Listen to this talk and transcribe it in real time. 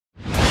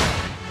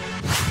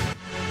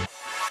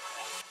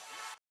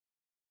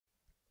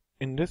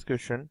In this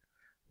question,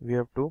 we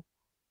have to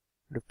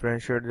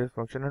differentiate this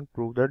function and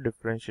prove that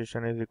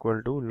differentiation is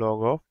equal to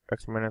log of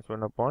x minus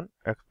 1 upon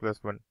x plus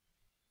 1.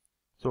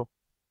 So,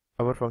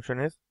 our function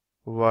is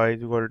y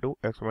is equal to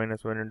x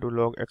minus 1 into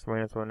log x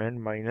minus 1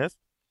 and minus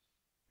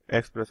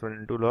x plus 1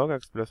 into log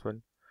x plus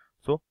 1.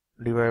 So,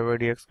 dy by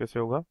dx कैसे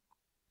होगा?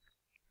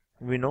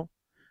 We know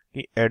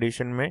कि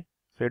addition में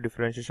से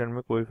differentiation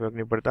में कोई फर्क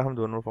नहीं पड़ता, हम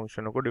दोनों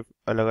फंक्शनों को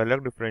अलग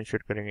अलग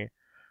डिफरेंशिएट करेंगे.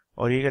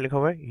 और ये क्या लिखा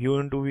हुआ है? u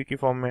इंटू वी की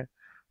फॉर्म में.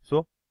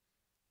 सो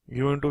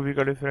u इंटू वी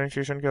का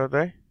डिफरेंशिएशन क्या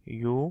होता है?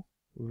 u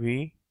v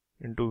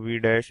into we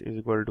dash is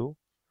equal to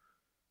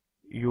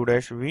u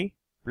dash v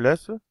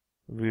plus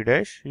v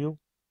dash u.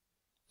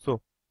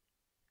 सो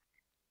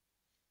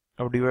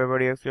अब dy बाई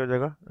डी एक्स क्या हो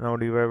जाएगा? Now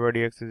dy by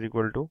D x is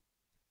equal to,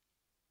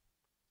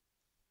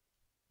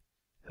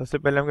 सबसे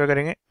पहले हम क्या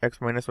करेंगे?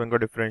 x माइनस 1 का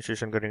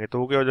डिफरेंशिएशन करेंगे, तो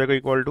वो क्या हो जाएगा?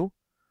 इक्वल टू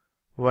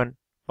 1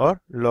 और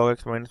log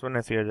x माइनस 1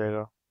 ऐसे आ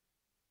जाएगा.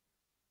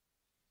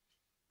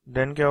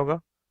 देन क्या होगा?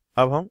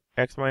 अब हम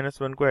x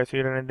माइनस 1 को ऐसे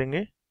ही रहने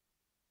देंगे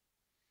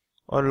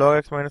और log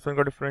x माइनस 1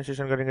 का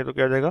डिफरेंशिएशन करेंगे, तो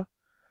क्या आ जाएगा?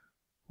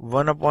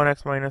 1 upon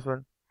x minus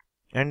 1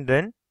 and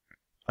then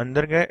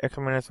अंदर क्या है? x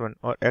माइनस 1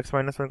 और x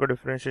माइनस 1 का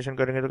डिफरेंशिएशन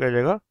करेंगे तो क्या आ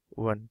जाएगा?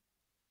 1.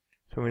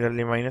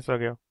 सिमिलरली माइनस आ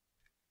गया.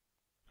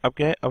 अब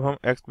क्या है? अब हम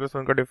x प्लस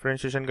 1 का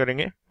डिफरेंशिएशन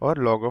करेंगे और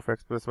log ऑफ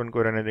x प्लस 1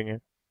 को रहने देंगे.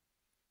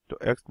 तो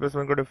x प्लस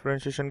 1 का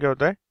डिफरेंशिएशन क्या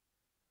होता है?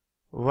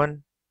 1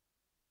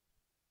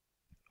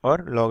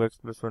 और log x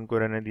प्लस 1 को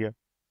रहने दिया.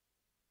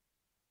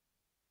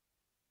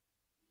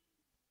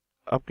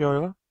 अब क्या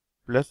होगा?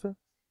 प्लस,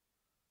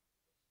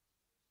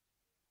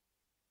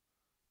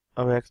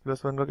 अब x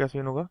प्लस 1 का क्या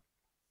सीन होगा?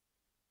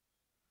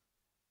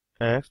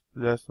 x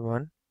प्लस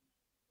 1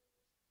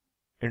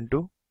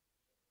 इंटू,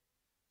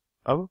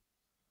 अब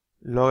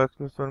log x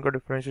प्लस 1 का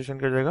डिफरेंशिएशन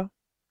क्या जाएगा?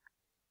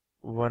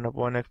 1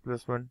 upon x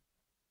plus 1.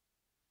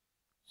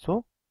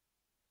 So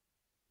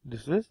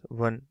this is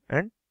 1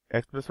 and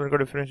x plus 1 का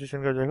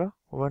डिफरेंशिएशन क्या जाएगा?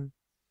 1.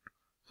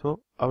 सो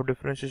अब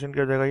डिफरेंशिएशन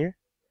क्या जाएगा?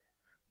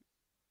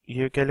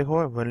 ये क्या लिखा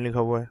हुआ है? 1 लिखा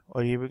हुआ है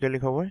और ये भी क्या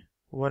लिखा हुआ है?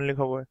 1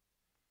 लिखा हुआ है.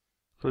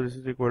 So this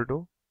is equal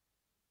to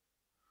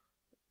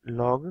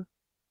log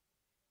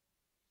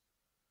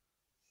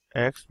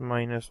x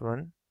minus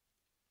 1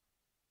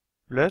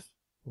 plus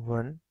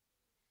 1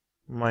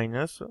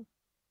 minus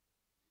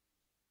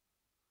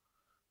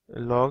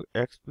log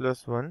x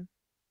plus 1.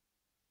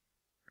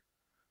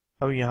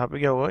 अब यहाँ पे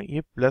क्या होगा?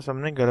 ये प्लस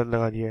हमने गलत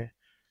लगा दिया है,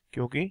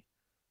 क्योंकि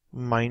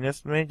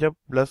माइनस में जब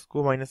प्लस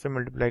को माइनस से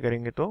मल्टीप्लाई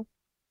करेंगे तो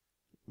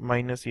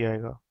माइनस ही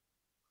आएगा,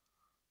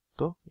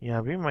 तो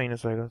यहाँ भी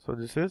माइनस आएगा. So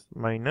this is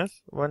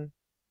minus 1.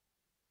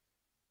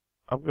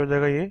 अब क्या हो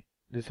जाएगा? ये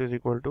this is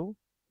equal to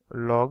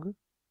log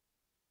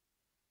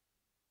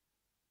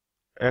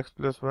x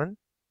plus 1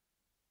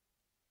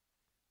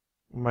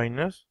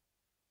 minus,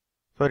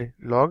 sorry,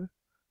 log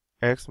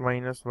x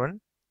minus 1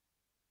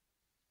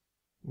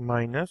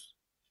 minus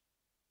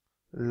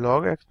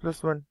log x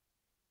plus 1.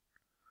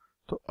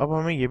 तो अब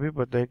हमें ये भी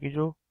पता है कि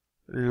जो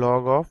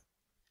log of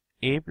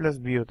a plus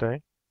b होता है,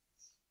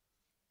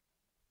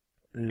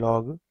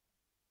 log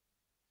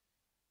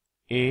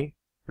a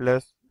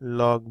plus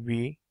log b,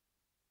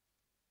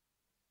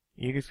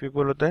 ये किसके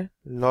इक्वल होता है?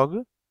 log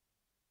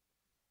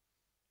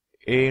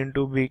a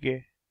इंटू b के.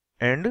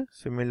 एंड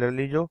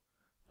सिमिलरली जो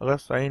अगर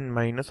साइन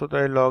माइनस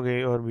होता है log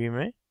a और b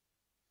में,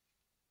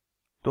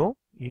 तो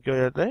ये क्या हो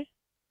जाता है?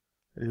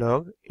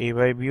 log a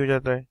बाई b हो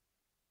जाता है.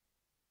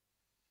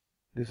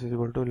 This is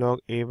equal to log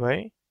a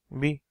by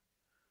b.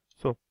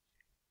 सो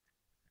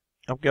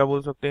अब क्या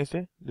बोल सकते हैं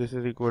इसे? This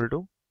is equal to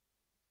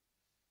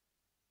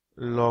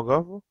log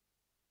of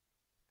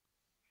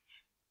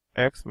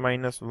x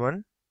minus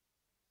 1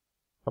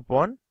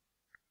 upon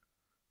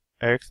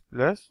x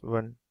plus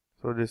 1.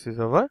 So this is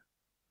our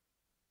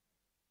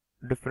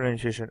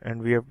differentiation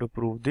and we have to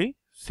prove the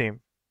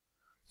same.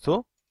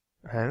 So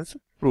hence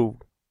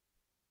proved.